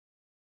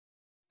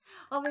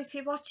or if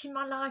you're watching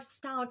my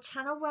lifestyle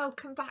channel,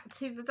 welcome back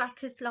to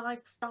Rebecca's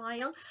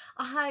Lifestyle.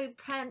 I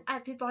hope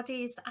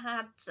everybody's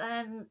had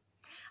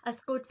as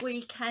good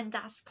weekend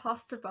as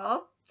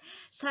possible.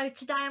 So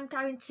today I'm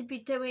going to be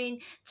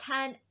doing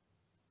 10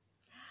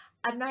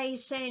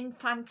 amazing,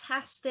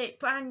 fantastic,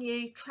 brand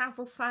new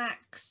travel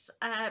facts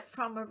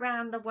from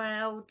around the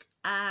world,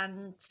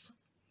 and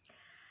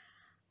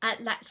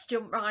let's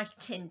jump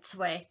right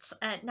into it.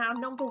 Now,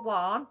 number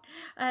one,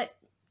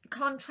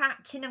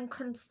 Contracting and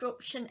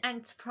Construction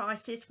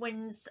Enterprises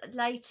wins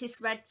latest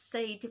Red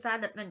Sea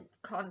development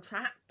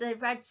contract. The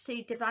Red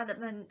Sea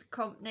Development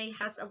Company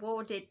has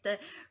awarded the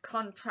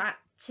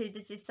contract to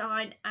the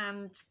design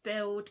and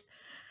build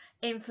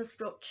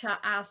infrastructure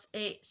as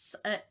its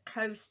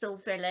coastal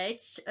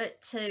village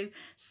to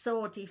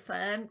Saudi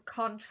firm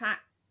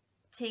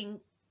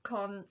Contracting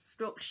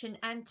Construction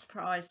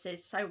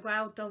Enterprises. So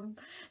well done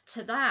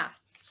to that.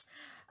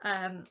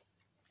 And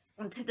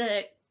to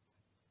the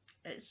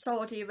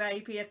Saudi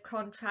Arabia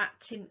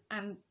Contracting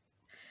and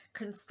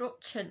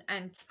Construction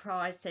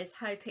Enterprises.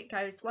 Hope it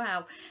goes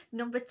well.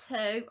 Number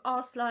two,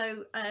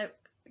 Oslo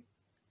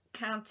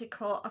County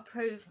Court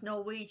approves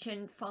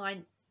Norwegian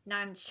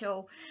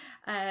financial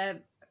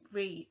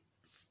restructuring.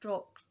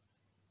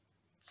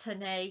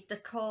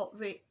 The court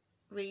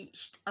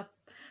reached a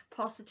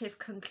positive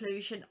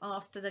conclusion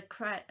after the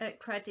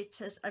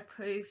creditors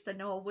approved the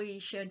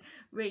Norwegian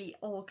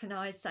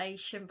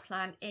reorganisation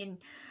plan in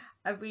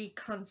a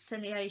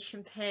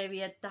reconciliation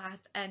period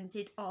that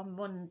ended on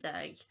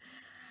Monday.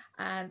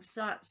 So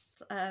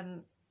that's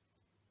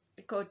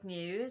good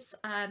news,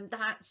 and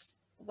that's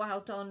well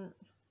done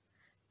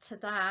to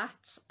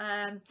that.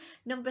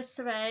 Number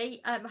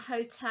three,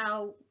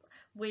 Hotel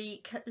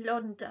Week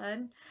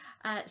London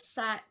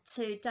set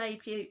to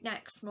debut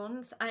next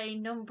month. A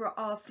number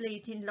of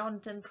leading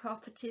London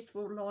properties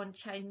will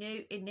launch a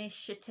new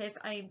initiative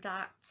aimed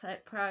at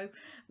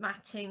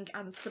promoting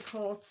and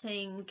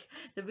supporting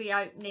the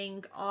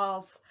reopening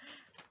of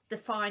the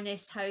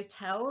finest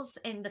hotels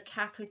in the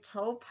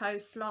capital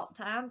post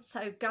lockdown.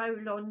 So go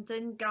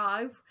London,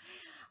 go.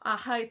 I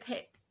hope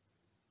it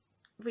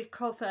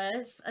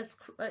recovers as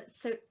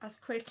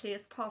quickly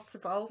as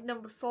possible.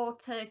 Number four,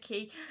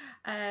 Turkey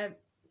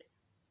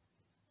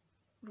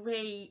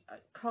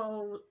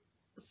recalls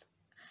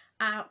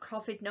out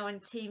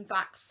COVID-19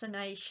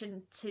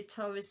 vaccination to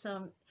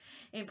tourism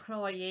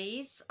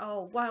employees.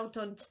 Oh, well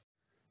done.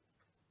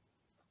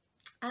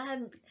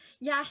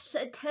 Yes,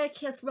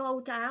 Turkey has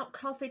rolled out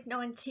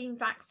COVID-19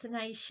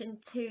 vaccination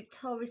to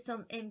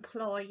tourism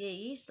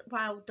employees.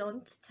 Well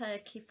done to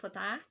Turkey for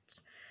that.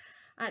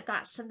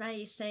 That's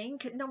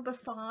amazing. Number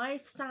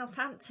five,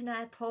 Southampton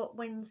Airport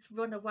wins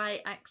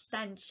runway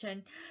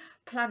extension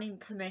planning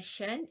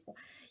permission.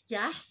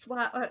 Yes,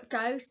 well,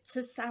 go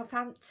to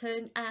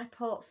Southampton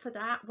Airport for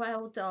that.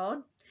 Well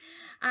done.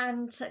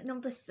 And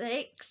number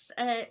six,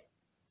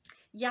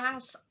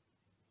 Yas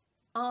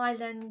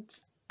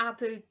Island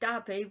Abu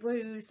Dhabi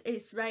woos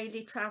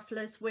Israeli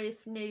travellers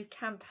with new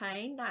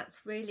campaign.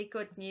 That's really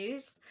good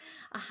news.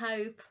 I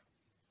hope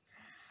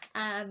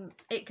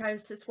it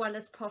goes as well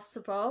as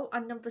possible.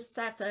 And number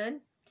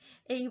seven,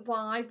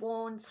 EY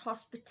warns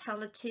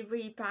hospitality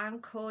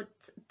rebound could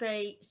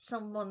be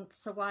some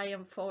months away,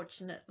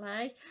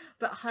 unfortunately,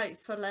 but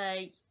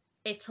hopefully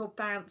it'll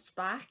bounce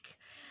back,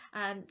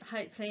 and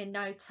hopefully in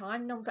no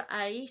time. Number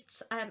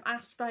eight,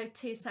 ASPO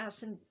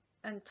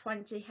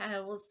 2020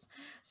 hails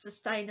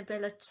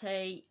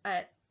Sustainability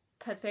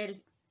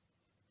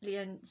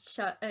Pavilion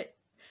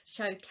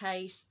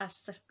showcase a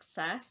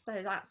success,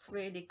 so that's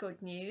really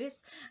good news.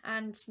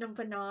 And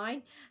number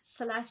nine,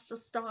 Celestial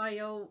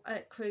Style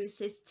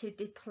cruises to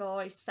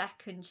deploy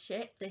second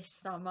ship this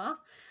summer,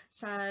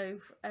 so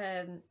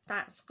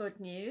that's good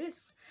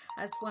news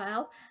as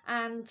well.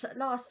 And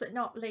last but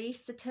not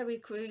least, the TUI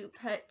Group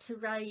to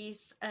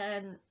raise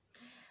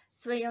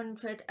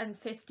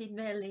 350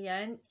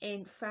 million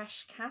in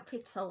fresh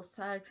capital.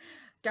 So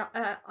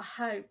I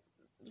hope,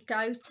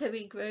 go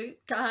TUI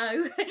Group,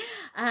 go.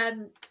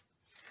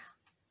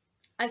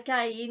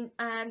 Again,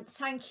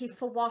 thank you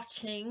for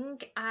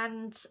watching,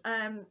 and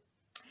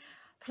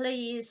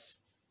please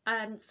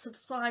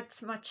subscribe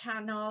to my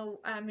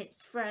channel.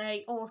 It's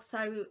free.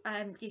 Also,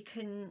 you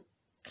can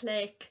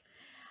click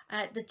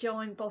the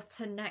join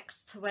button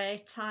next to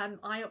it.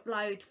 I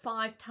upload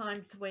 5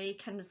 times a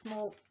week, and there's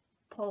more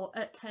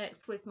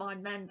perks with my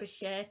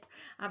membership.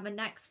 And my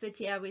next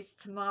video is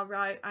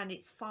tomorrow, and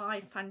it's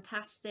 5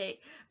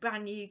 fantastic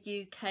brand new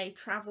UK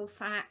travel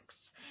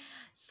facts,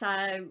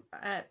 so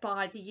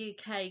by the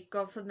UK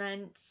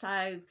government.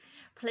 So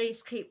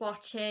please keep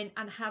watching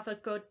and have a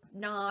good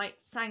night.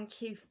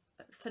 Thank you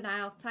for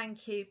now.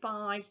 Thank you.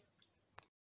 Bye.